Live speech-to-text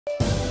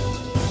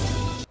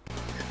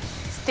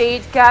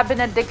State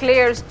Cabinet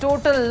declares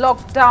total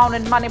lockdown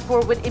in Manipur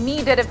with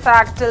immediate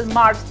effect till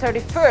March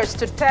 31st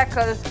to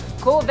tackle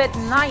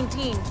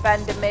COVID-19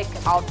 pandemic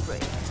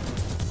outbreak.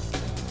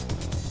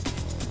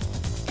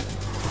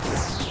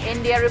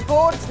 India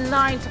reports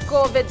 9th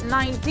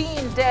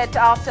COVID-19 death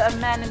after a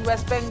man in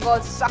West Bengal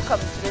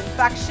succumbed to the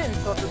infection.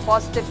 Total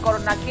positive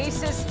corona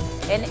cases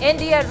in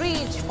India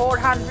reach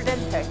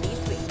 433.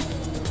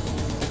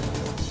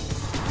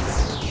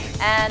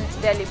 And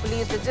Delhi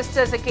police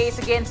registers a case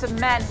against a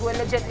man who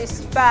allegedly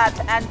spat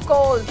and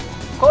called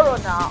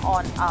corona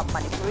on a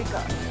Manipuri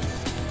girl.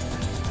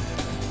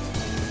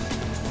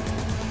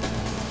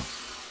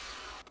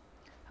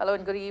 Hello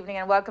and good evening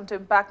and welcome to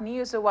Impact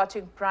News. You're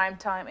watching Prime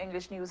Time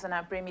English News and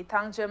I'm Premi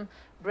Thangjam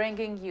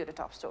bringing you the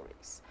top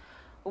stories.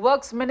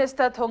 Works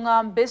Minister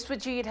Thongam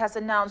Biswajit has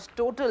announced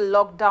total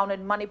lockdown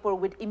in Manipur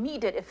with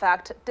immediate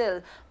effect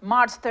till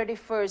March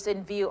 31st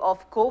in view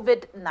of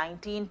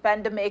COVID-19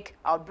 pandemic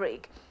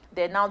outbreak.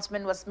 The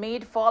announcement was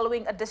made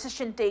following a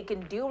decision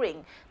taken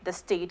during the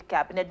state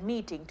cabinet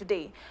meeting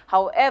today.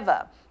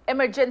 However,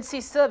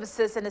 emergency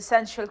services and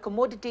essential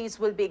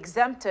commodities will be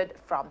exempted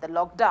from the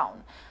lockdown.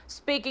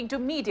 Speaking to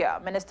media,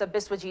 Minister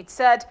Biswajit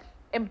said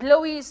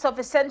employees of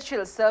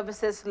essential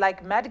services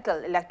like medical,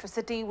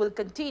 electricity will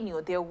continue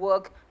their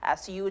work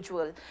as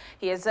usual.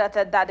 He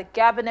asserted that the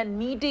cabinet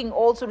meeting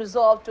also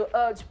resolved to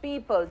urge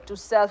people to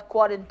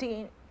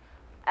self-quarantine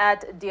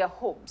at their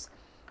homes.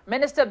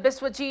 Minister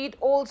Biswajit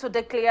also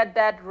declared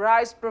that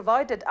rice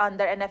provided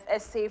under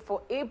NFSA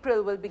for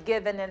April will be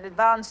given in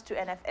advance to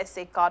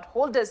NFSA card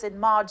holders in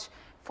March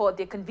for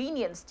their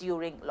convenience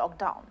during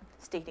lockdown,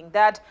 stating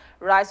that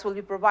rice will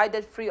be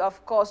provided free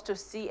of cost to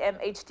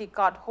CMHT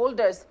card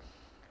holders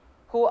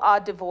who are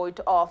devoid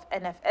of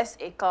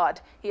NFSA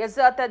card. He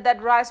asserted that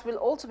rice will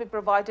also be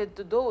provided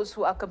to those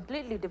who are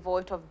completely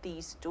devoid of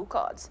these two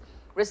cards.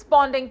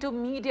 Responding to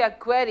media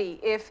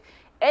query if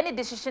any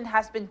decision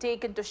has been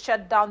taken to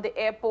shut down the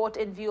airport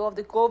in view of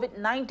the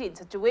COVID-19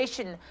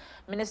 situation,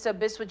 Minister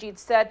Biswajit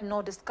said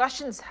no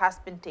discussions has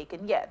been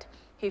taken yet.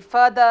 He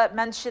further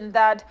mentioned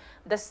that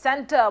the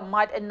centre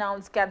might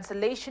announce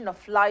cancellation of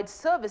flight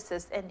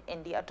services in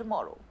India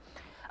tomorrow.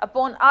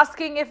 Upon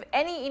asking if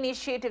any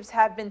initiatives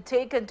have been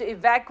taken to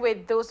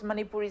evacuate those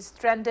Manipuris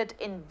stranded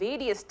in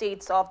various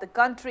states of the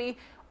country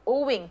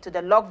owing to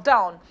the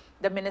lockdown,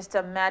 the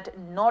minister met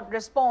no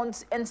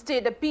response,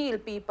 instead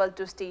appealed people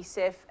to stay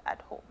safe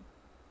at home.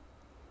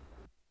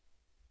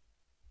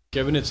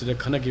 Cabinet se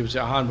khana gi se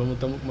ahan ba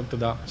mutam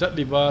maktada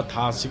chatliba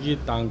tha sigi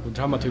tang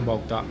 38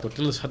 bauta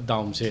total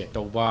shutdown se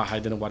tawba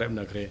haidana warep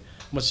na kre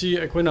masi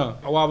akoina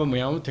awaba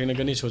mayam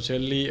thenagani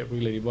socially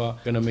akoi leriba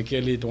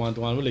economically tuan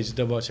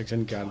legislatable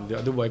section kan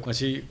adu bai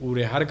masi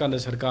ure har kan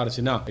sarkar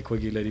sina akoi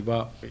gi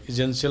leriba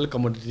essential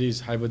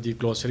commodities haibadi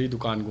grocery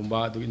dukan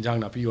gumba du injang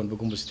na pi yon ba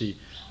gumbasti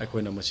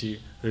akoina masi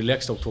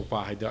relax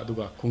tokpa haida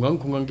aduga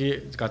khungang gi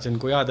kachen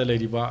koya da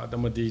leriba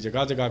adamadi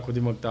jaga jaga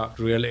khudimakta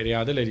rural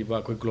area da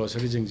leriba akoi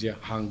grocery jingje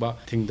hangba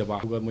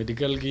thingdaba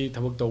medical gi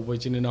thabak tawbai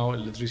chininaw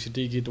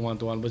electricity gi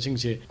tuan basing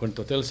se kon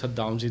total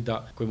shutdown si da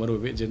koi maru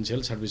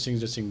essential servicing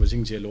je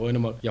sing je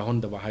loina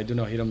yahon daba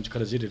haiduna hiram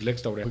kharaji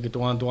relax tawre gi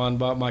tuan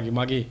ba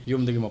magi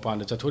yum dagi mapan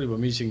da chathori ba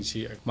mi sing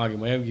si magi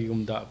mayam gi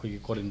gumda koi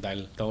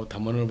quarantine taw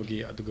thamanu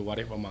gi aduga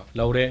ware ma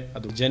laure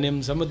adu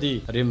jenim samadi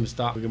rims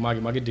ta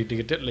magi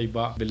dedicated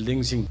leiba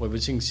building sing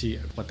oibising si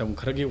matam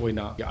kharagi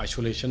oina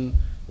isolation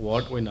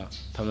ward oina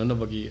thamnana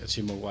bagi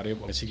asima ware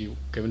asigi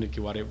cabinet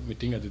ki ware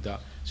meeting aduda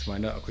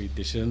sumaina akoi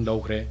decision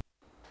lawkhre.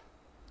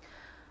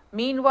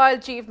 Meanwhile,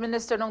 Chief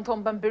Minister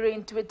Nongthom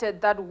Biren tweeted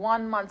that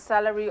 1 month's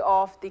salary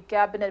of the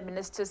cabinet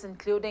ministers,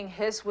 including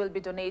his, will be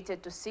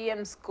donated to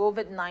CM's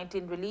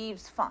COVID-19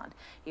 Relief Fund.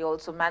 He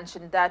also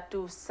mentioned that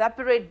 2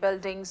 separate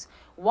buildings,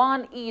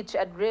 one each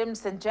at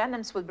RIMS and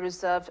Jennings, will be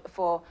reserved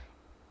for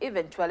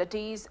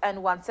eventualities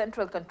and 1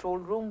 central control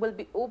room will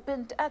be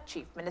opened at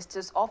Chief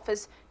Minister's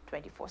office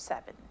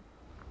 24/7.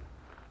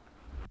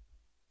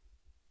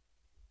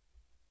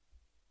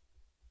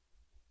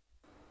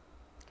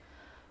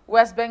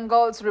 West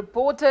Bengal's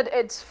reported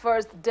its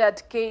first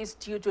death case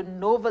due to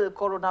novel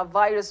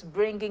coronavirus,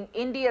 bringing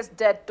India's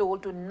death toll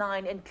to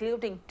 9,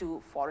 including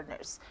 2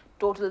 foreigners.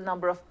 Total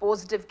number of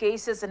positive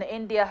cases in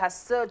India has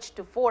surged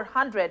to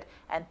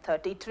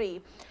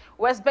 433.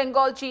 West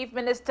Bengal Chief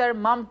Minister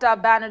Mamta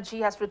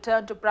Banerjee has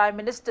returned to Prime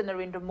Minister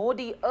Narendra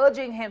Modi,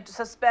 urging him to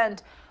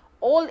suspend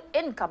all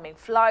incoming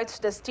flights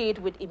to the state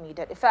with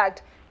immediate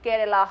effect.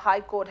 Kerala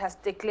High Court has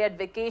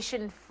declared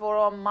vacation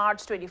from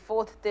March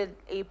 24th till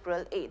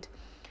April 8th.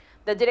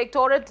 The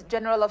Directorate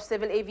General of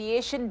Civil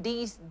Aviation,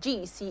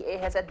 DGCA,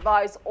 has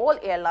advised all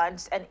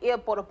airlines and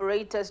airport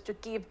operators to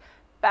keep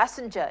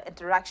passenger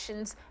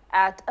interactions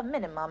at a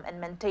minimum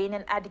and maintain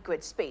an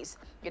adequate space.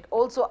 It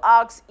also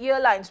asks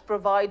airlines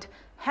provide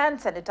hand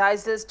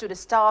sanitizers to the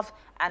staff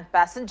and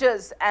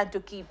passengers and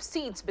to keep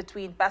seats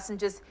between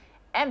passengers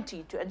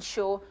empty to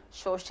ensure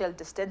social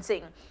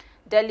distancing.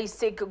 Delhi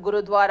Sikh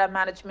Gurudwara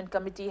Management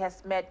Committee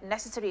has made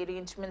necessary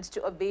arrangements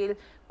to avail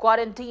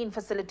quarantine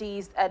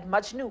facilities at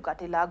Majnu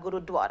Katila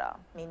Gurudwara.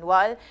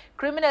 Meanwhile,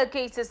 criminal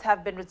cases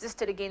have been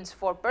registered against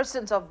 4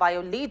 persons of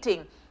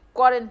violating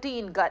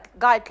quarantine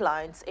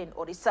guidelines in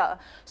Odisha.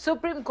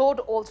 Supreme Court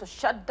also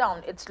shut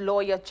down its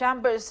lawyer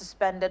chambers,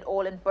 suspended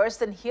all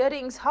in-person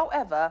hearings,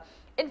 however,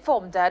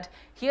 informed that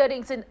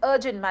hearings in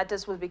urgent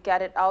matters will be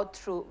carried out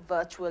through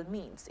virtual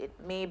means. It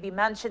may be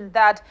mentioned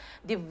that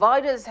the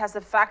virus has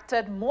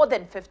affected more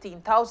than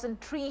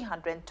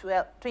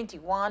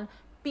 15,321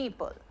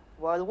 people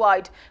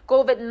worldwide.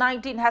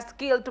 COVID-19 has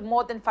killed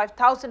more than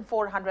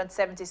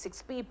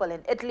 5,476 people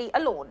in Italy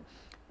alone,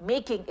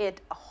 making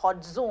it a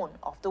hot zone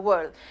of the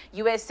world.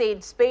 USA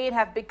and Spain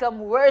have become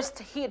worst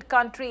hit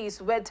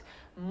countries, with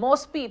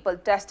most people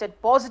tested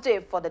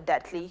positive for the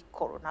deadly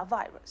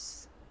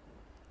coronavirus.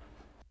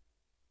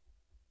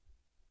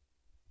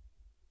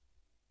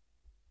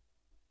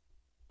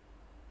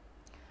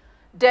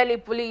 Delhi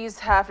police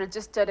have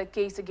registered a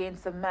case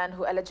against the man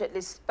who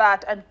allegedly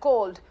spat and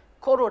called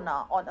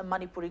corona on a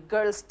Manipuri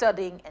girl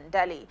studying in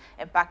Delhi.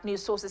 Impact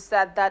News sources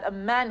said that a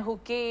man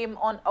who came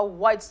on a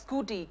white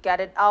scooty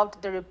carried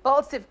out the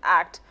repulsive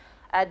act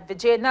at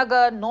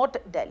Vijayanagar, North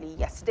Delhi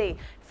yesterday,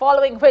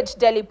 following which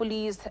Delhi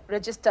police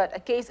registered a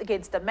case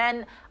against the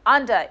man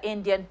under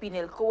Indian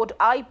Penal Code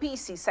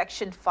IPC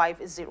Section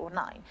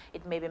 509.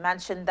 It may be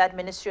mentioned that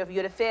Ministry of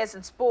Youth Affairs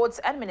and Sports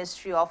and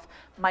Ministry of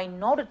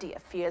Minority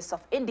Affairs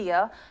of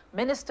India,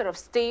 Minister of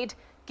State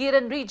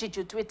Kiran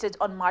Rijiju tweeted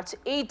on March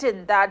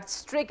 18 that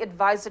strict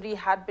advisory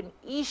had been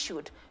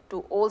issued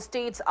to all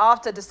states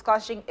after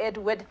discussing it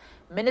with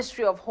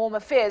Ministry of Home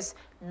Affairs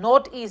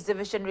Northeast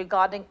Division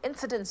regarding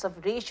incidents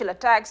of racial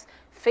attacks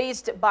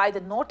faced by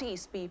the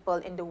Northeast people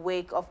in the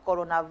wake of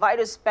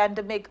coronavirus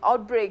pandemic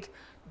outbreak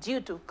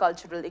due to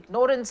cultural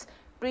ignorance,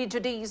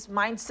 prejudice,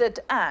 mindset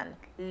and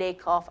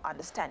lack of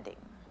understanding.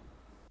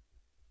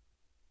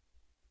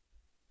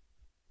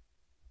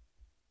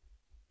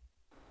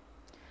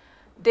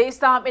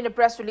 Daysam, in a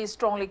press release,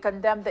 strongly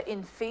condemned the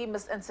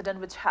infamous incident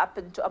which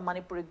happened to a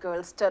Manipuri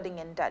girl studying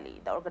in Delhi.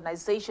 The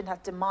organization has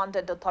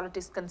demanded the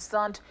authorities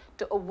concerned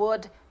to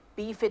award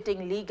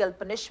befitting legal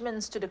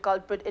punishments to the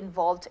culprit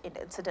involved in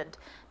the incident.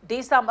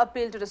 Daysam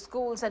appealed to the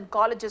schools and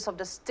colleges of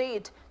the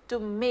state to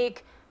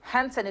make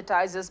hand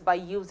sanitizers by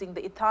using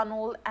the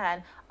ethanol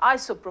and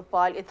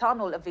isopropyl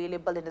ethanol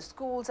available in the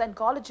schools and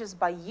colleges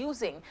by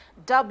using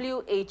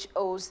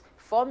WHO's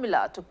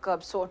formula to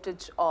curb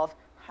shortage of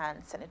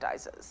hand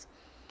sanitizers.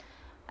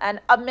 And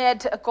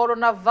amid a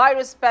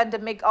coronavirus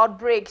pandemic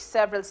outbreak,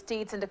 several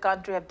states in the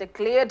country have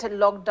declared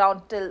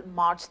lockdown till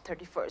March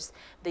 31st.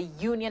 The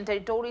union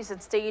territories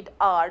and states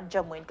are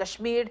Jammu and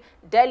Kashmir,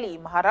 Delhi,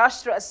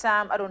 Maharashtra,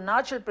 Assam,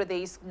 Arunachal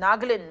Pradesh,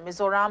 Nagaland,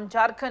 Mizoram,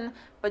 Jharkhand,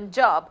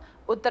 Punjab,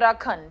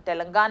 Uttarakhand,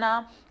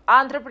 Telangana,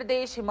 Andhra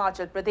Pradesh,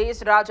 Himachal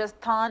Pradesh,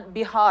 Rajasthan,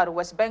 Bihar,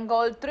 West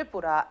Bengal,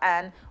 Tripura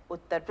and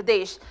Uttar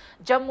Pradesh.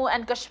 Jammu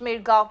and Kashmir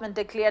government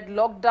declared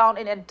lockdown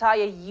in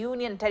entire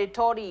union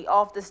territory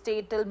of the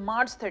state till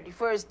March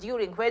 31st,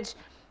 during which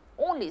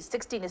only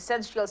 16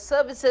 essential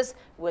services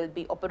will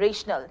be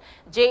operational.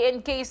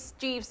 J&K's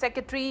Chief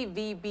Secretary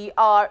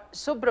VBR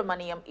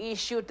Subramaniam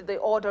issued the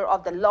order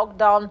of the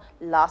lockdown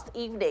last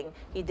evening.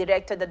 He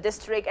directed the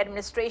district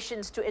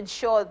administrations to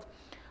ensure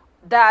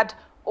that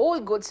all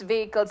goods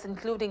vehicles,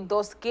 including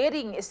those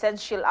carrying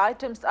essential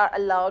items, are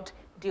allowed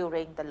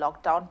during the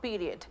lockdown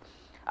period.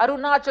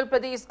 Arunachal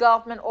Pradesh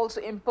government also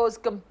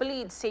imposed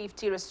complete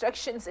safety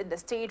restrictions in the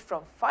state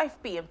from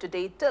 5 p.m.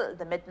 today till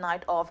the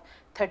midnight of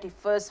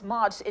 31st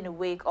March in the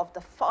wake of the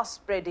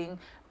fast-spreading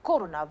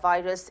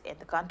coronavirus in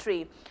the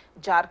country.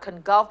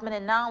 Jharkhand government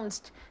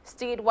announced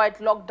statewide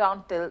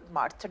lockdown till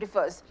March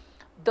 31st.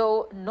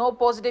 Though no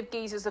positive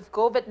cases of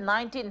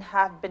COVID-19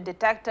 have been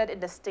detected in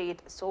the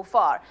state so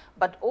far,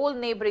 but all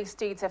neighboring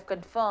states have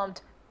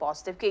confirmed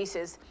positive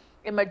cases.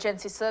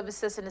 Emergency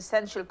services and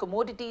essential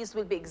commodities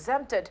will be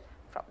exempted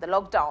from the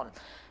lockdown.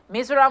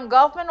 Mizoram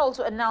government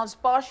also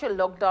announced partial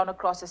lockdown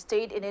across the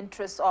state in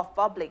interest of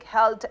public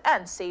health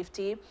and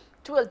safety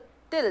till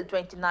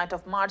 29th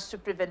of March to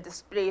prevent the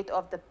spread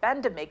of the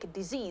pandemic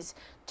disease.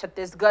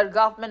 Chhattisgarh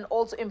government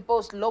also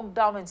imposed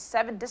lockdown in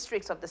 7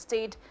 districts of the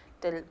state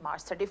till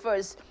March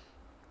 31st.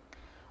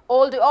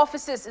 All the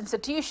offices,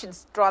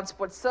 institutions,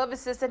 transport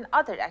services and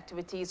other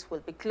activities will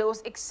be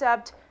closed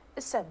except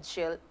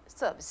essential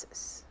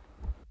services.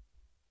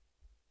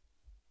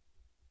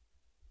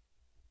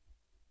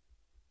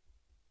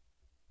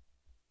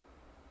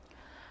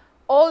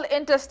 All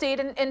interstate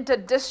and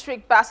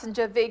inter-district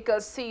passenger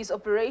vehicles cease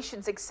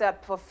operations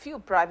except for few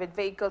private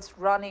vehicles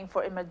running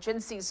for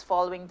emergencies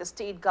following the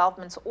state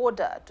government's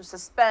order to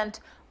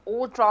suspend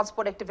all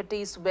transport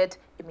activities with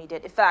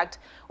immediate effect.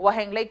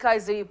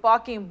 Wahengleka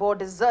parking board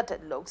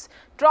deserted looks.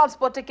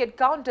 Transport ticket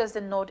counters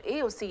in North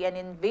AOC and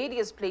in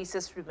various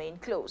places remain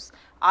closed.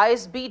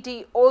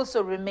 ISBT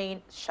also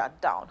remain shut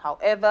down.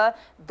 However,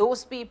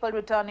 those people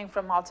returning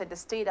from outside the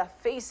state are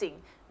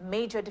facing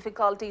major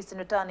difficulties in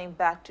returning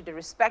back to their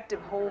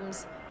respective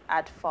homes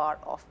at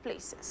far-off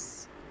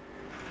places.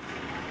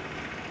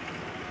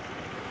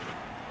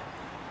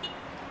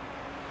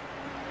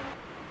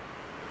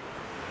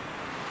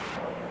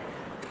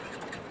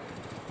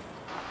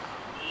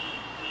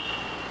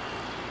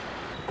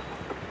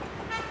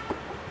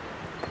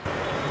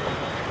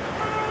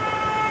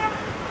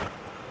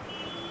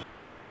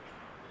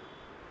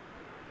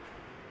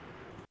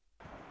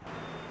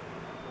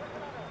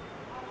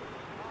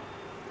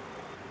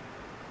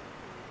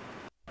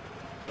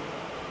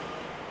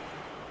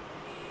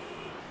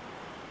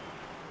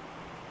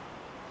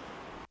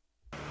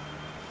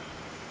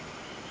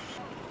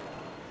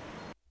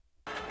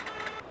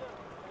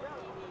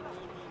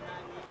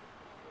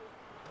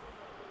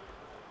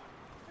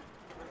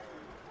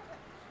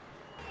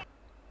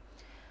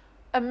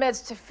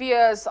 Amidst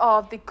fears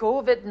of the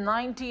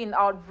COVID-19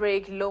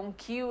 outbreak, long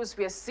queues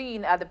were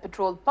seen at the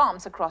petrol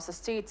pumps across the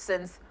state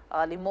since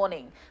early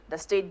morning. The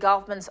state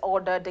government's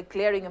order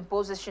declaring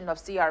imposition of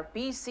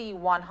CRPC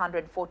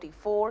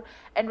 144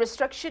 and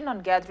restriction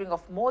on gathering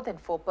of more than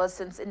 4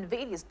 persons in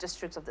various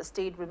districts of the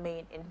state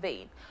remain in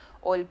vain.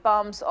 Oil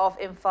pumps of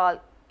Imphal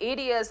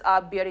areas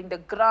are bearing the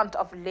brunt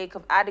of lack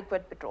of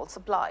adequate petrol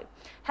supply,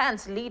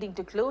 hence leading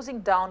to closing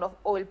down of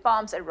oil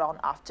pumps around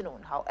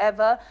afternoon.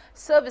 However,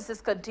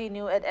 services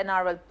continue at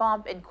NRL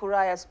pump in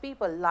Kurai as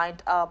people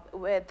lined up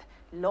with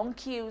long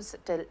queues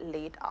till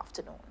late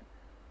afternoon.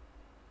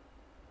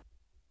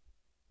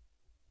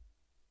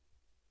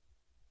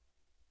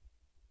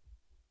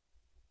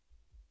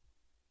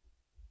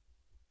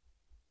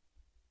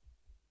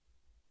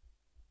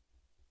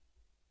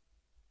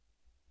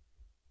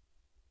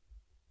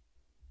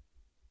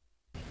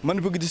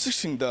 Manipur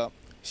district the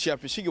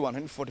CRPC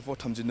 144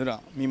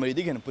 Tamjinura,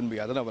 Mimari and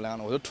Punbiada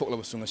Valan or the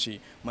Toklabasungasi,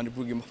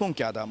 Manipur Mapon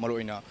Kada,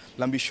 Maroina,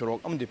 Lambi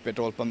Shorok, the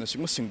petrol pump the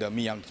Sing the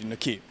Miam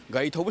Tinaki.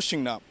 Gai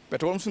Tobashingna,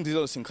 petrol and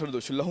diesel sing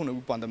Kurdo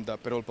Shilahuna Pandam, the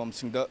petrol pump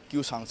sing the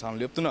Q Sang San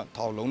Leptuna,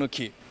 Taulona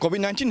Ki.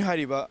 COVID-19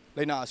 Hariba,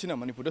 Lena Asina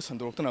Manipur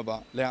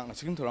Sandrotanaba, Lang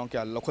Sing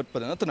Toranka, Lokot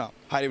Padanatana,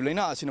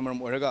 Harivlena Asinam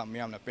Orega,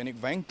 Miamna Panic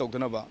Vang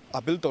Toganaba,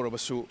 Abil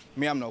Torabasu,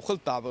 Miamna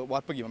Hultaba,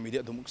 Watpagi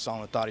Media Dumuk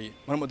Sanatari,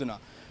 Marmaduna.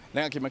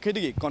 Nangaki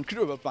makedi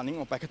concrete planning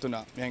on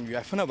packetuna yang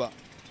UFNaba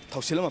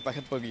Tausilama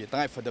packet pagi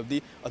tangai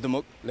fadabdi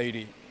adumuk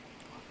lady.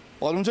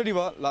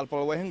 Alunjadiva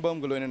Lalpal Wahing Bum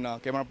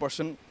Guluena camera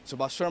person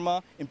Subhash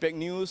Sharma Impact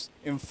News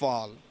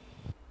Imphal.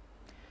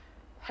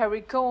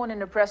 Harry Cohn,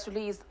 in a press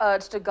release,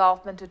 urged the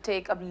government to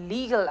take up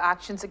legal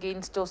actions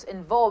against those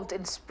involved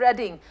in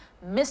spreading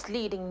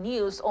misleading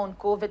news on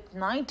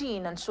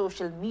COVID-19 on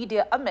social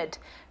media amid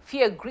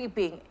fear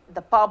gripping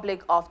the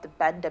public of the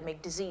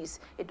pandemic disease.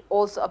 It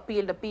also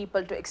appealed to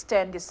people to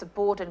extend their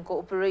support and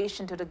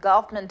cooperation to the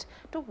government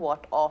to ward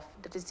off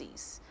the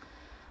disease.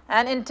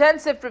 And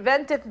intensive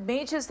preventive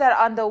measures are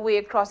underway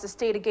across the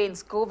state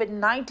against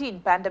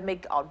COVID-19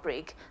 pandemic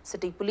outbreak.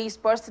 City police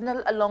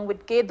personnel along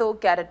with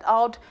KEDO carried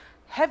out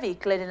heavy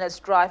cleanliness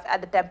drive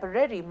at the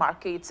temporary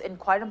markets in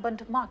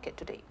Quirambund Market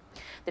today.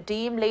 The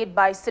team led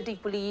by City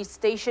Police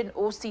Station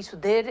OC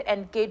Sudhir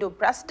and KEDO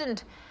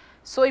President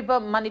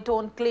Soiba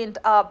Manitone cleaned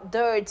up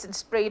dirts and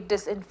sprayed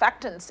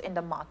disinfectants in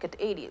the market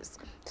areas.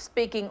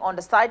 Speaking on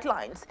the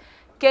sidelines,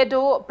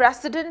 KEDO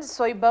President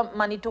Soiba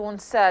Manitone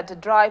said the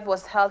drive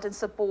was held in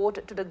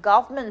support to the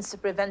government's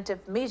preventive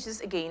measures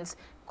against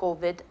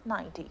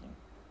COVID-19.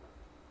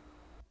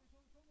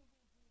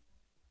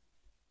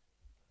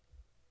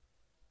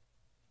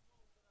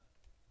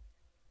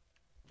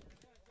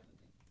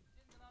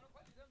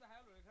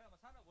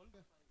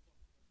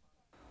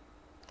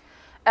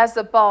 As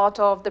a part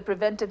of the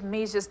preventive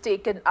measures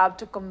taken up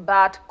to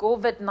combat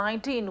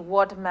COVID-19,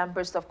 ward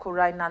members of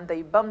Kurai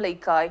Nandai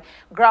Bamlaikai,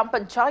 Gram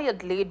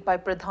Panchayat led by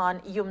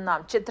Pradhan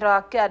Yumnam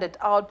Chitra carried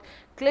out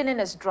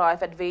cleanliness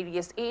drive at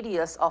various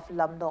areas of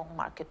Lamdong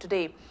Market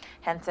today.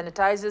 Hand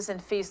sanitizers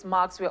and face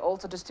masks were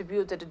also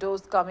distributed to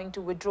those coming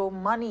to withdraw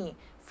money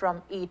from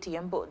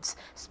ATM booths.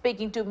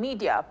 Speaking to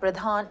media,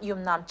 Pradhan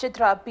Yumnam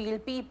Chitra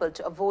appealed people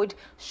to avoid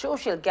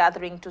social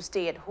gathering, to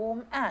stay at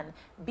home and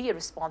be a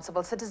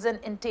responsible citizen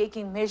in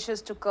taking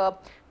measures to curb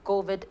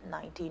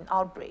COVID-19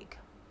 outbreak.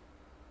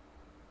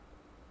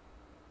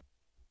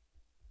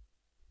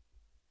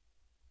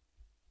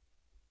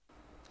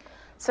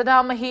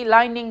 Sadamahi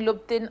Lining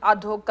Luptin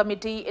Ad hoc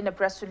Committee in a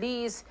press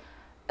release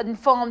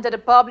informed that a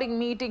public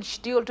meeting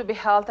scheduled to be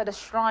held at the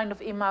shrine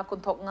of Ima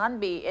Kunthok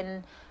Nganbe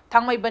in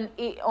Thangmaiban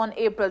on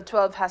April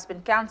 12 has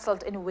been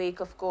cancelled in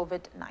wake of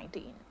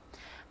COVID-19.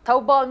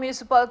 Thoubal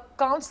Municipal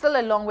Council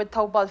along with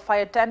Thoubal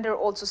Fire Tender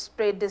also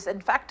sprayed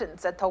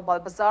disinfectants at Thoubal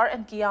Bazaar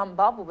and Kiam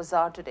Babu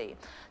Bazaar today.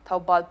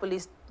 Thoubal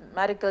Police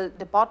Medical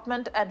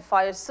Department and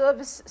Fire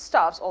Service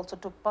staffs also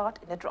took part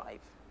in the drive.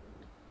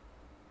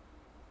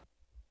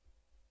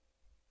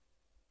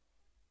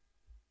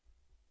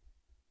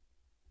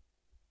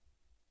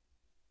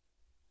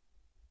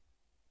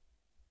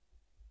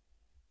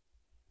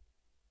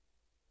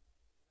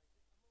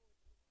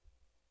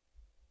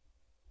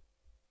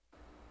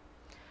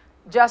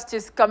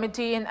 Justice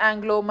Committee in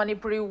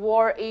Anglo-Manipuri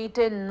War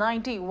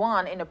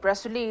 1891 in a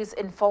press release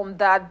informed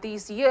that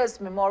this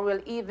year's memorial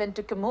event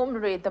to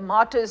commemorate the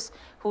martyrs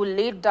who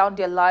laid down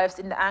their lives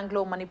in the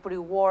Anglo-Manipuri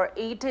War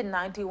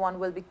 1891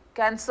 will be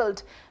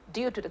cancelled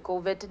due to the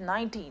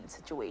COVID-19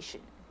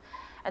 situation.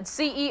 And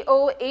CEO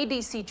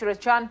ADC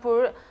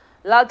Churachandpur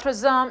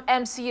Lalthrazam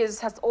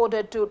MCS has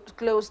ordered to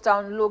close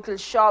down local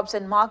shops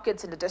and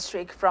markets in the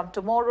district from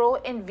tomorrow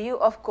in view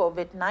of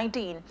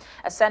COVID-19.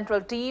 A central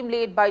team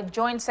led by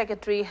Joint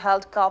Secretary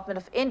Health Government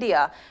of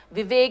India,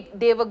 Vivek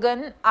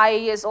Devagan,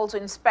 IAS, also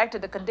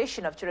inspected the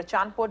condition of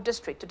Churachandpur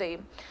district today.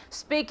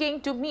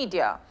 Speaking to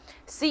media,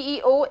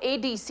 CEO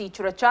ADC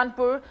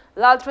Churachandpur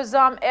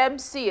Lalthrazam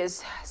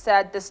MCS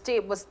said the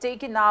step was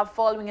taken up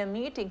following a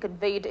meeting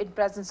convened in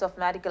presence of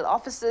medical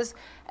officers,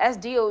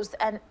 SDOs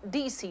and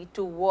DC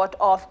to ward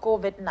off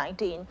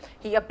COVID-19.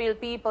 He appealed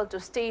people to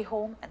stay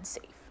home and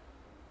safe.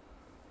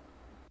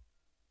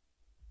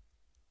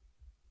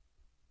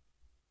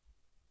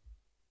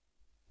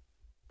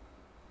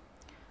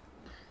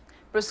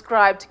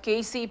 Prescribed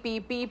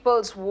KCP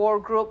People's War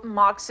Group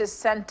Marxist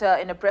Center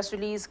in a press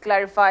release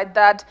clarified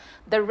that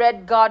the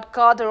Red Guard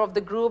cadre of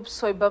the group,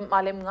 Soibam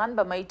Malim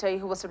Nganba Maitai,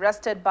 who was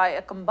arrested by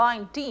a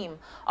combined team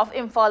of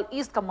Imphal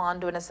East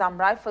Commando and Assam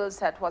Rifles,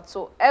 had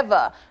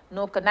whatsoever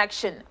no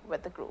connection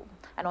with the group.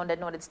 And on that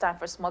note, it's time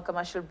for a small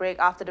commercial break.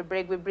 After the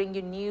break, we bring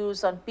you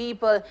news on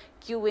people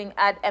queuing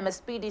at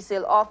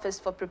MSPDCL office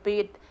for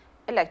prepaid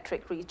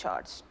electric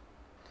recharge.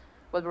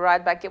 We'll be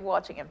right back. Keep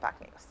watching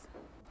Impact News.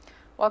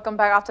 Welcome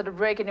back after the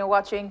break, and you're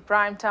watching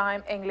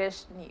Primetime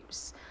English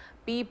News.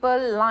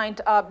 People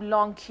lined up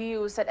long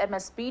queues at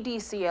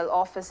MSPDCL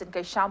office in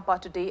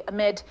Kaishampa today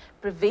amid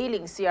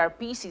prevailing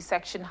CRPC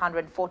Section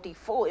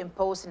 144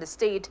 imposed in the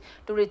state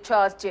to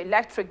recharge the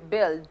electric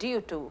bill due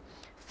to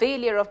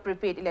failure of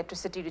prepaid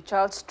electricity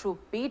recharge through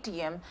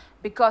Paytm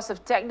because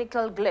of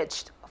technical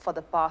glitch for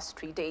the past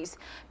 3 days.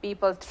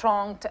 People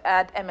thronged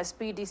at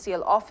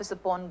MSPDCL office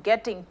upon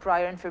getting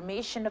prior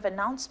information of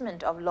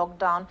announcement of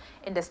lockdown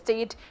in the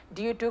state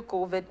due to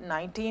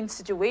COVID-19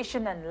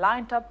 situation and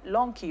lined up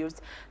long queues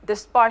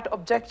despite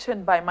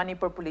objection by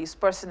Manipur police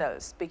personnel.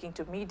 Speaking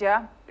to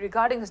media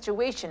regarding the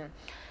situation,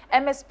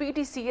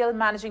 MSPDCL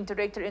Managing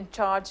Director in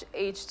charge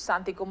H.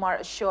 Santikumar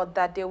assured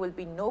that there will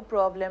be no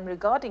problem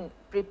regarding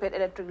prepaid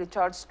electric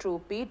recharge through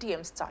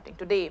Paytm starting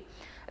today,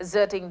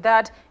 asserting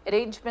that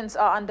arrangements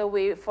are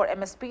underway for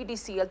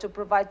MSPDCL to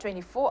provide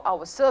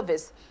 24-hour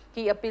service.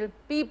 He appealed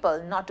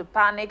people not to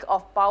panic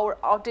of power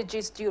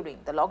outages during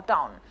the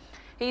lockdown.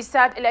 He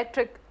said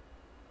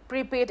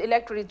prepaid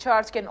electric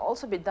recharge can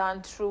also be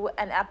done through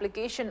an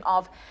application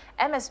of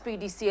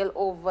MSPDCL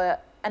over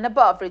and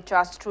above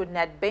recharge through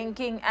net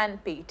banking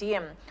and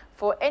Paytm.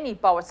 For any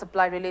power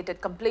supply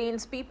related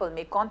complaints, people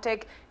may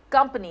contact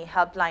company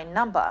helpline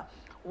number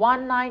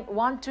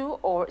 1912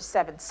 or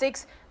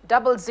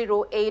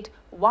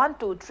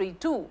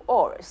 76-008-1232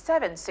 or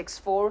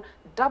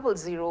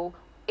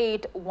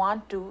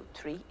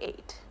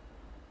 764-008-1238.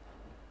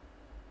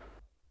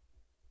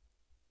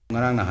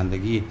 Ngarang na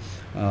handagi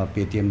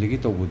Paytm dagi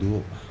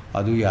tobudu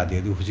adu yade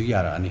adu huji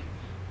yarani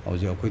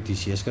auji akoi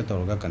TCS ka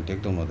toroga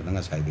contact tong nodana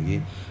nga sai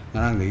dagi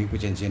ngarang dagi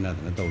kuchen chen na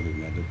dana tawli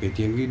me adu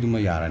Paytm gi duma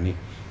yarani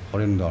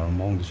horen dor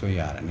mong du so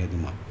yarani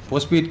duma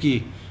postpaid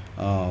ki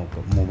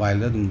mobile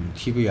da dum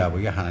thibu ya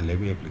ba hana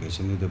lebi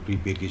application du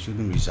prepaid ki su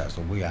dum recharge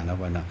to bo yana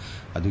bana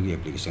adu gi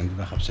application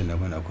du hapsena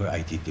bana akoi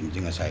IT team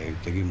jinga sai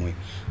tagi moi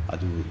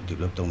adu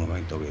develop tong ma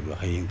to ge du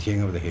hayeng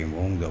thieng ba heng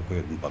mong du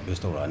akoi dum publish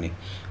to rani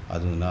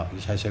adu na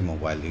sai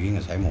mobile gi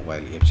nga sai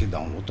mobile app si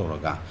download to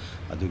raga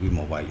adu gi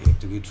mobile app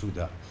tu gi through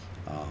da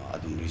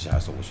adum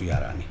recharge to su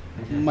yarani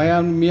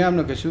miyam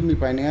na kasu mi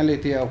painga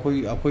lete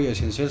akoi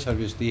essential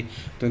service di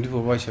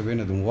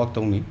 24/7 adum work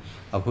tong ni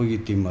akoi gi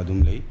team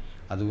adum lei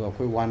adu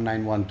akoi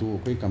 1912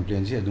 akoi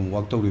complaint si adum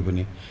work to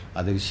ribani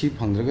adu si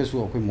phangdraga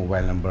su akoi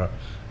mobile number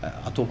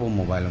atopo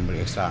mobile number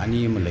extra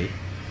ani ma lei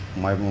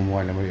my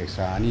mobile number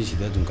extra ani si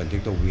da adum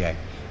contact to bi ai.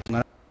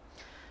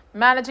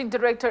 Managing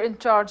Director in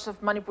charge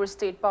of Manipur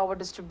State Power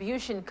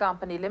Distribution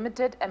Company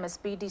Limited,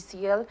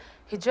 MSPDCL,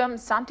 Hijam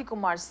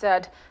Santikumar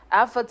said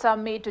efforts are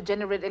made to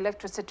generate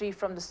electricity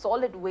from the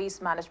solid waste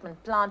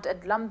management plant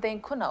at Lamdeng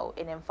Kunau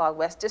in Imphal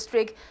West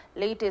District,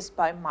 latest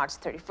by March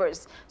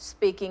 31st.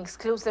 Speaking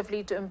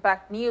exclusively to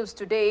Impact News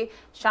today,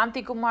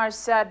 Santikumar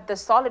said the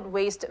solid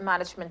waste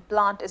management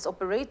plant is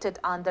operated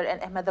under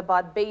an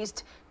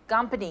Ahmedabad-based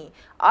company,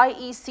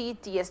 IEC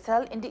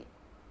TSL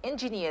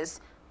Engineers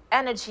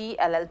Energy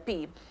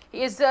LLP.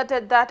 He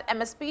asserted that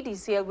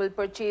MSPDCL will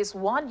purchase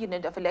 1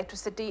 unit of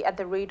electricity at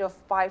the rate of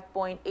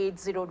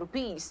 5.80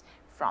 rupees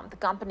from the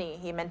company.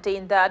 He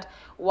maintained that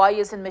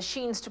wires and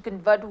machines to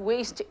convert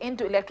waste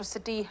into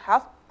electricity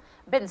have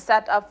been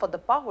set up for the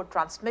power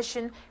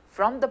transmission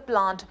from the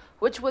plant,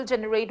 which will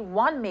generate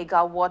 1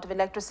 megawatt of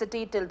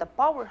electricity till the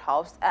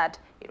powerhouse at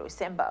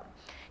Iroisemba.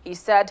 He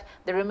said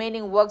the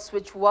remaining works,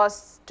 which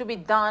was to be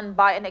done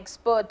by an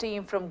expert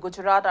team from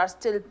Gujarat, are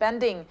still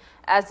pending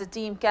as the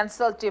team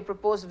cancelled a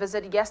proposed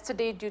visit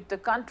yesterday due to the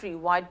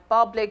country-wide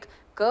public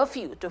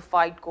curfew to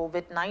fight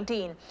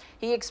COVID-19.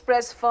 He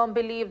expressed firm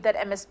belief that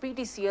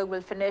MSPDCL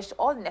will finish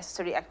all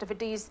necessary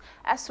activities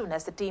as soon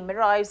as the team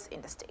arrives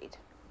in the state.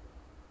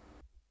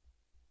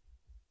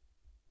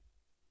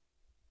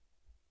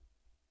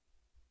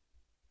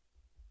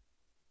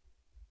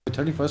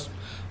 First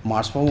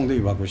March phone the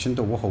evacuation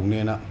to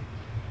hone na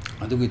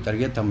adugi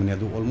target tamne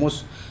adu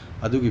almost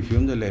adugi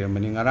film de lere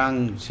mani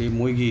ngarang se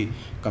moigi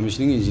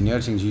commissioning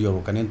engineer sing ji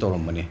yor kanen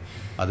torom mani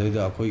adu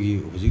da akoi gi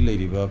hujik lei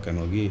riba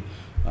kano gi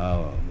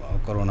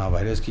corona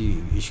virus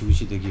ki issue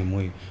si de gi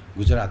moi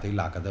Gujarat ai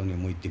lakadam ni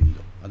moi team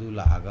do adu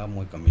la aga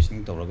moi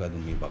commissioning toraga adu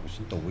mi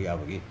evacuation to ya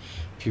bagi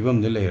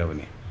film de lere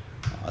bani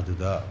adu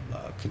da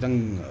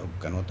khitang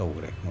kano to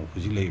gre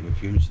hujik lei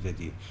film si de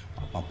di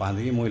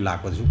pandagi moi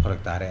lakwa su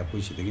farak tare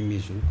apoi si de gi mi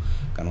su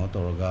kano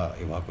toraga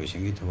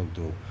evacuation gi thobak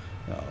do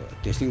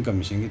testing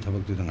commission ki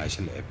thabak tu ngai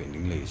sel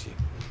pending lei si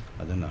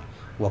aduna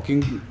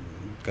working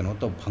kano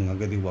to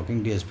phangagadi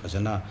working days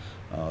phasana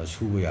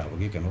subu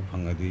yabagi kano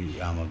phangadi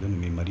yamadu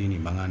mi mari ni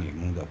mangani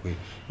mungda koi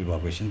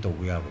evacuation to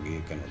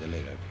yabagi kano de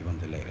lere phibam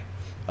de lere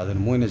adan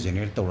moina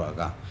generate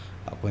tawraga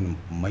akoi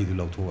maidu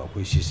lawthu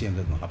akoi system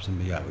da hapsan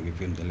be yabagi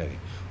phibam de lere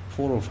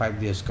 4 or 5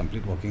 days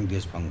complete working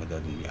days phangada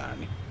dum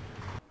yarani.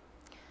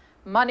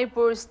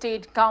 Manipur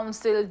State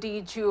Council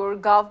de jure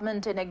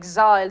government in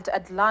exile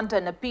at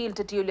London appealed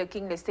to Tulia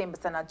Kingley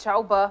Sembasana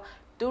Chauba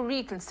to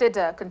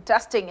reconsider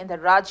contesting in the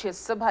Rajya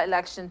Sabha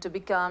election to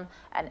become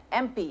an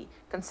MP,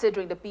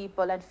 considering the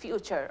people and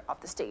future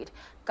of the state.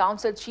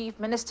 Council Chief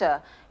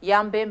Minister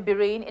Yambem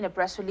Biren in a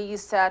press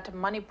release said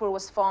Manipur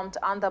was formed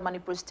under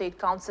Manipur State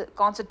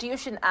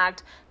Constitution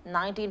Act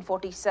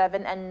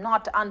 1947 and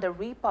not under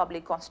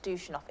Republic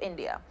Constitution of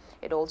India.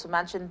 It also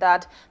mentioned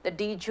that the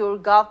de jure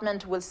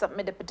government will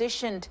submit a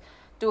petition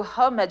to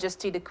Her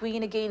Majesty the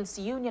Queen against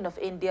Union of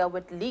India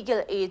with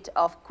legal aid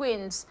of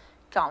Queen's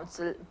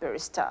Counsel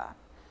Barrister.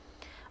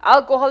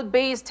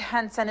 Alcohol-based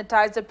hand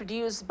sanitizer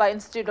produced by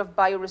Institute of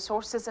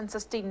Bioresources and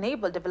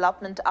Sustainable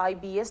Development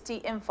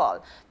IBST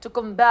Imphal to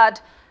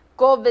combat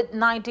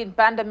COVID-19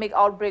 pandemic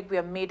outbreak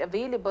were made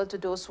available to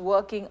those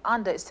working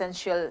under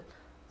essential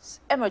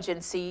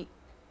emergency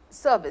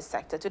service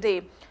sector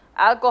today.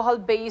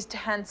 Alcohol-based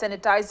hand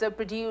sanitizer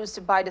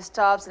produced by the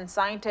staffs and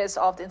scientists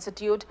of the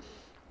institute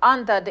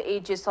under the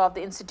aegis of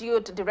the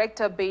institute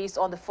director based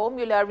on the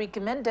formula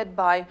recommended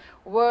by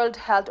World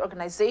Health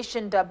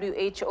Organization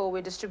WHO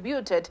were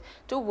distributed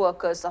to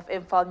workers of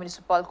Imphal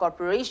Municipal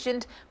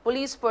Corporation,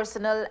 police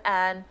personnel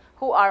and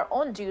who are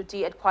on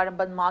duty at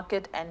Quaramban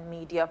Market and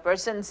media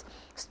persons.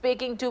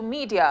 Speaking to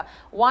media,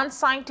 one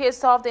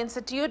scientist of the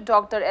institute,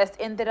 Dr. S.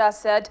 Indira,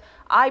 said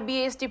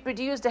IBST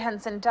produced the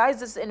hand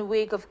sanitizers in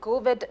wake of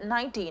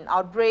COVID-19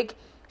 outbreak.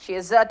 She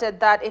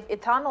asserted that if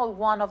ethanol,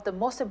 one of the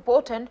most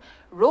important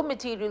raw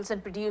materials in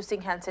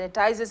producing hand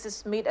sanitizers,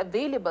 is made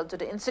available to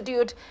the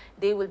institute,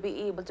 they will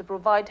be able to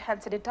provide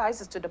hand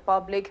sanitizers to the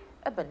public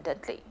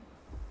abundantly.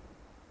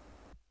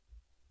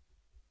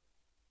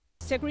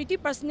 Security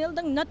personnel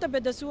dang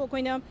natabadasu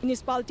akoina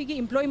municipality ki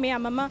employee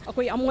mayam ama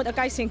akoi amod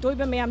akai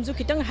sengtoiba mayam ju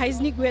kitang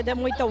hygienic way da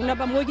moi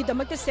tawnaba moi gi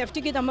damakta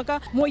safety gi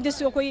damaka moi da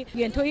su akoi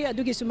yenthoi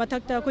adugi su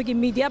mathakta akoi gi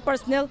media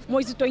personnel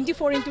moi su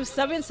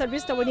 24/7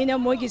 service tawanina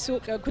moi gi su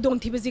khudong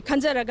thibaji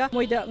khanjaraga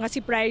moi da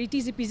ngasi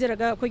priority ji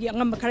pizaraga akoi gi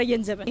angam khara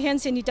yenjaba hand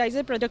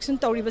sanitizer production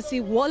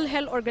tawribasi World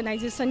Health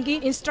Organization gi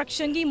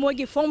instruction gi moi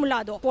gi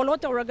formula do follow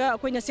tawraga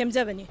akoina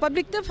semjabani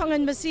public ta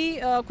phangan basi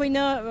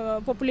akoina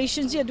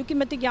population ji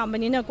aduki matik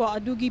yambanina ko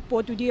adugi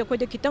today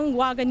akoida kitang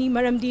wagani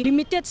maramdi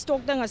limited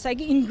stock da ngasai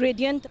gi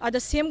ingredient ada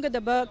same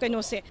gadaba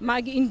kaino se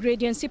magi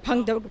ingredient si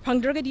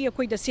phangdraga di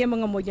akoida same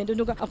nga moiden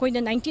dunuga akoida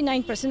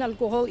 99%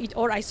 alcohol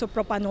or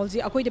isopropanol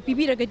ji akoida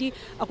pibiraga di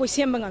akoi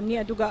same ngamni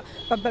aduga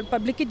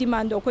public ki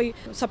demand akoi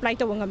supply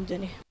ta wangam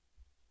jani.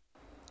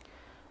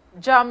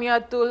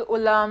 Jamiatul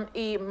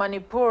Ulam-e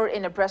Manipur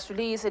in a press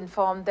release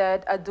informed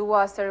that a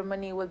dua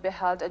ceremony will be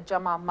held at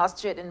Jama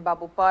Masjid in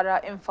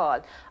Babupara,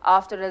 Imphal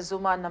after a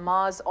Zuma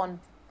namaz on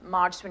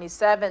March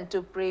 27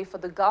 to pray for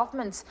the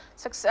government's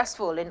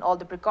successful in all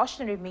the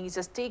precautionary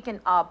measures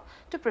taken up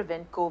to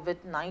prevent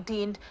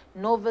COVID-19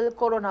 novel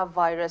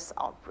coronavirus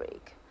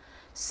outbreak.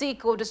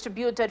 SECO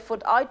distributed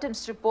food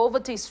items to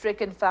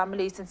poverty-stricken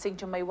families in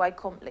Singtomai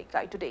Waikom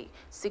Lekai today.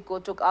 SECO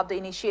took up the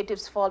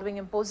initiatives following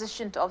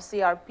imposition of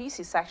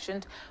CRPC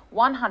Section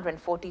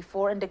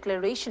 144 and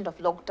declaration of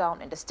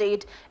lockdown in the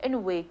state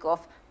in wake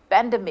of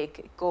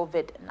pandemic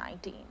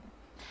COVID-19.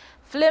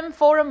 Film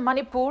Forum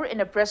Manipur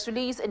in a press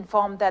release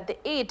informed that the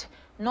 8th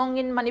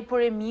Nongin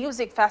Manipuri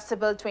Music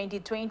Festival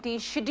 2020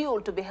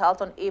 scheduled to be held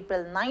on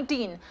April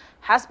 19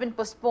 has been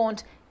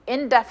postponed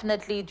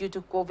indefinitely due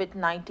to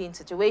COVID-19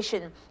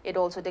 situation. It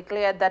also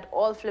declared that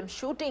all film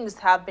shootings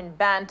have been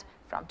banned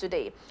from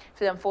today.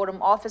 Film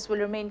Forum office will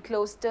remain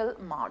closed till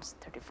March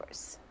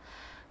 31st.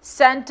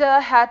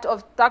 Center head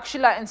of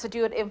Takshila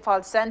Institute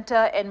Imphal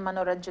Center in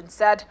Manoranjan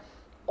said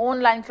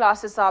online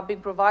classes are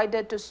being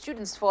provided to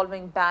students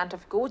following ban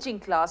of coaching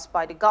class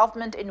by the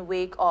government in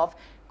wake of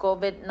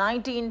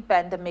COVID-19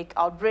 pandemic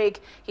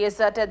outbreak. He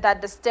asserted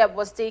that the step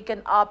was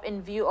taken up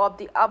in view of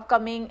the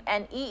upcoming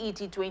NEET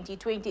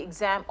 2020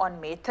 exam on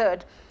May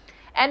 3rd.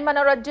 And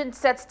Manoranjan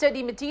said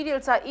study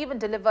materials are even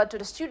delivered to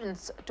the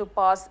students to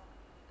pass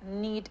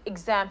NEET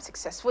exam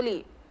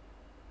successfully.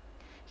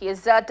 He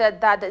asserted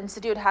that the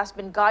institute has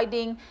been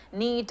guiding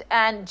NEET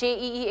and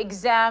JEE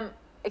exam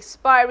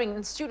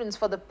expiring students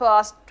for the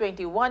past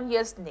 21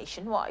 years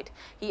nationwide.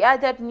 He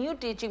added that new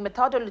teaching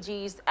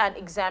methodologies and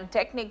exam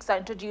techniques are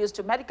introduced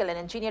to medical and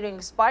engineering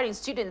aspiring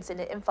students in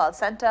the Imphal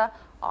Center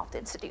of the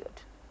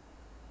institute.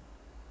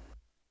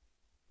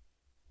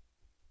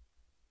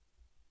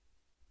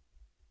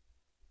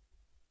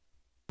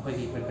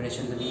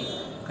 Preparation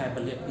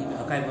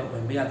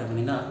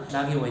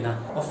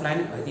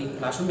offline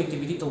classroom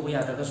activity to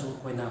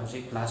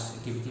class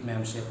activity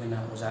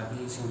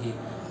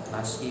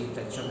class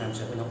lecture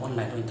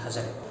online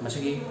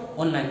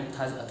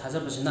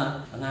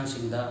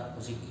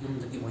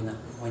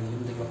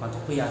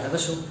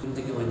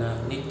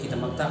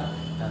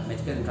online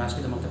medical entrance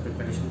की दमक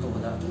preparation तो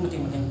बता तुम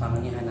मतेंग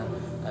पांगनी है ना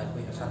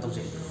कोई ऐसा तो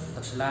जे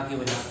तक्षला की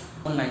वजह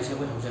online से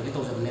कोई हो जाके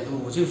तो जब ने तो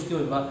उसी उसकी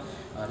वजह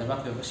लेबाक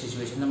के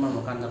situation नंबर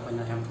मकान दा कोई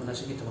ना हम थोड़ा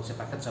से की तो से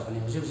पैकेट जब ने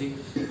उसी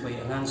कोई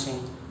अंगान सिंह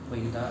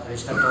कोई दा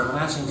register तो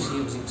अंगान सिंह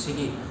सी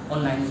की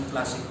online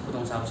class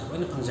खुदों साहब से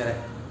कोई ना फंजरे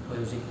कोई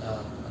उसी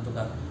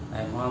अदुगा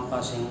ममा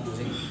पासिंग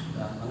उसी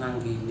अंगान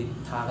की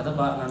था का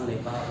बा अंगान ले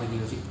बा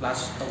कोई उसी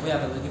class तो कोई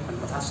आता कि फन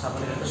पथा साब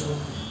ले रसो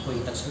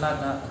कोई तक्षला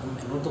दा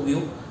enroll तो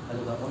व्यू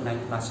अदुगा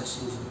online classes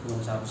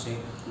खुदों साहब से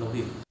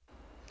लोबियो.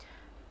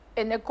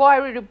 An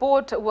inquiry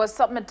report was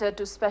submitted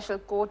to Special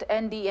Court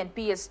ND and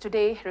PS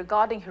today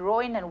regarding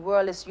heroin and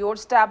Whirl's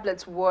Yours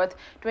tablets worth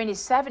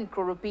 27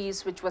 crore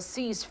rupees, which was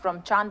seized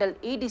from Chandal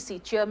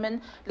ADC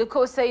chairman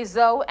Lukosai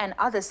Zhou and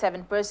other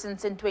 7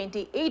 persons in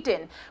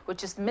 2018,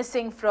 which is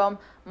missing from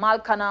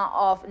Malkana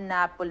of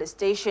NAB police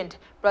station.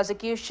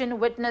 Prosecution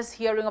witness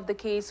hearing of the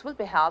case will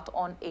be held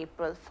on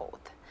April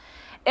 4th.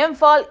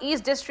 Imphal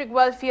East District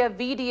Welfare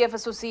VDF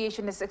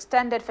Association has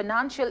extended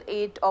financial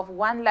aid of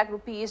 1 lakh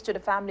rupees to the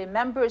family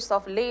members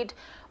of late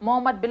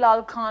Mohammad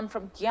Bilal Khan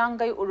from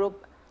Kiangai Urup,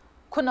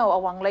 Kunau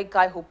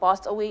Awanglaikai, who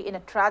passed away in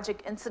a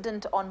tragic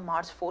incident on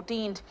March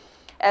 14th.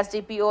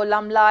 SDPO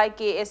Lamlai,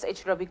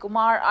 KSH Ravi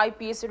Kumar,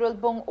 IPS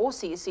Rilbung,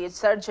 OCCH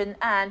Surgeon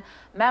and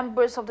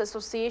members of the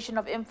Association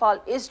of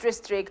Imphal East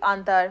District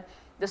under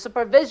the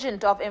supervision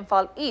of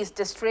Imphal East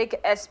District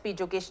SP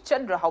Jogesh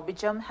Chandra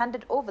Haubijam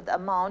handed over the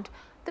amount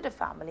to the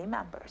family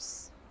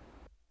members.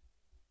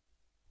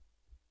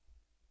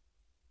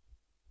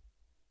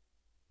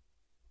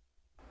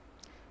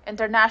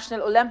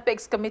 International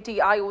Olympics Committee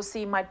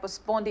IOC might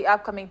postpone the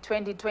upcoming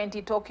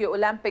 2020 Tokyo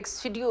Olympics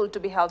scheduled to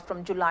be held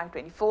from July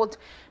 24th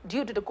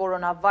due to the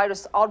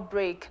coronavirus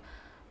outbreak.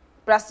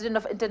 President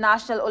of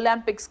International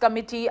Olympics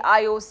Committee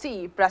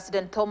IOC,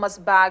 President Thomas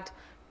Bach,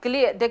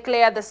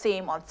 declared the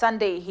same on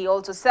Sunday. He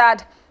also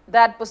said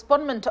that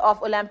postponement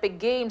of Olympic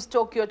Games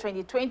Tokyo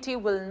 2020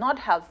 will not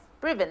help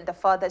prevent the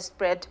further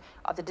spread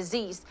of the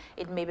disease.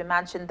 It may be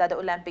mentioned that the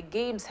Olympic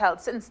Games held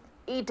since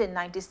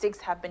 1896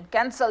 have been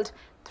cancelled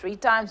 3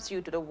 times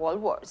due to the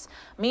world wars.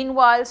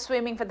 Meanwhile,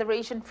 Swimming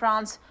Federation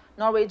France,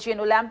 Norwegian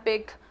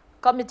Olympic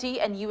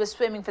Committee and US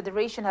Swimming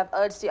Federation have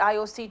urged the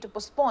IOC to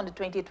postpone the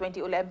 2020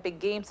 Olympic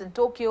Games in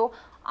Tokyo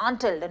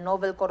until the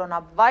novel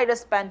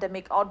coronavirus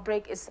pandemic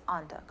outbreak is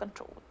under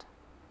control.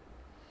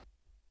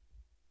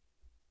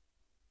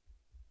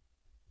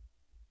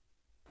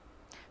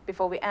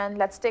 Before we end,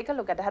 let's take a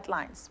look at the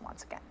headlines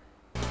once again.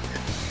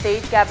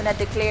 State Cabinet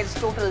declares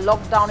total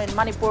lockdown in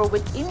Manipur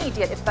with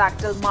immediate effect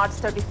till March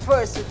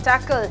 31st to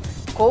tackle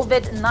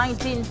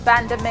COVID-19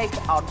 pandemic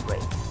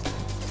outbreak.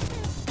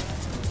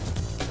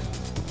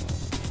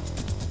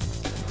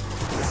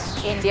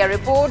 India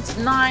reports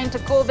 9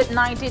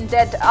 COVID-19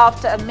 dead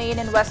after a man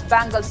in West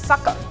Bengal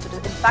succumbed to the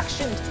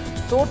infection.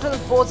 Total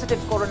positive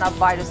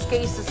coronavirus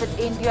cases in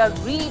India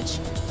reach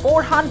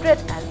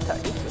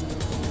 433.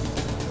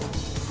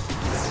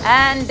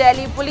 And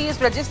Delhi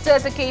police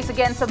registers a case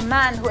against a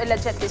man who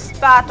allegedly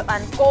spat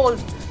and called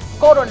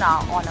corona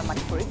on a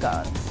Manipuri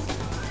girl.